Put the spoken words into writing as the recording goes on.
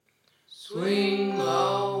Swing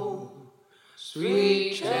low,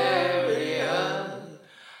 sweet chariot,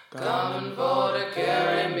 coming for to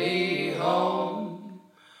carry me home.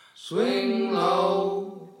 Swing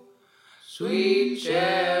low, sweet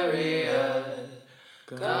chariot,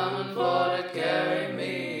 coming for to carry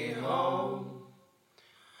me home.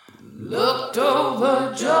 Looked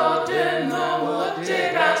over Jordan, and what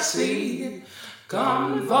did I see?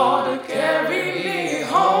 Coming for to carry me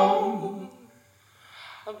home.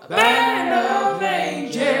 A band of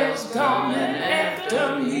angels coming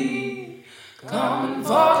after me, coming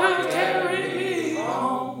for to carry me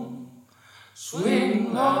home.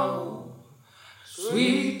 Swing low,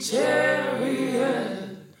 sweet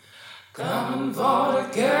chariot, coming for to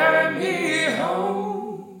carry me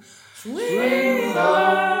home. Swing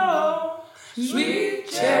low, sweet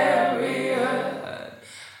chariot,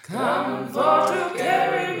 coming for to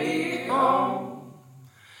carry me home.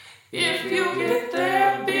 If you get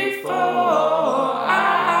there before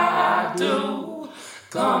I do,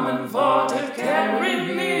 coming for to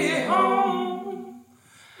carry me home.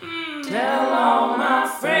 Tell all my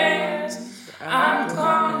friends I'm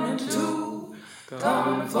coming too,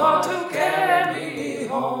 coming for to carry me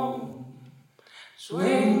home.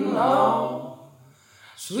 Swing low,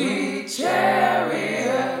 sweet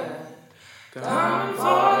chariot, coming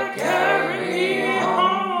for to carry me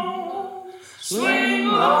home. Swing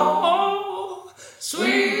low,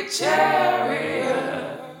 sweet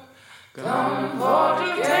chariot, coming for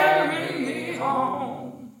to carry me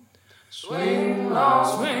home. Swing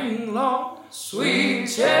low, sweet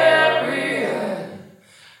chariot,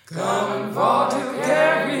 coming for to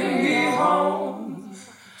carry me home.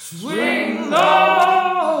 Swing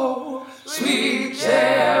low, sweet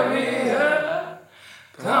chariot,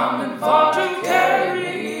 coming for to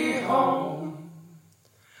carry me home.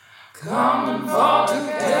 Coming for to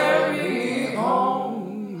carry me home.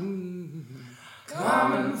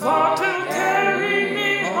 Coming for to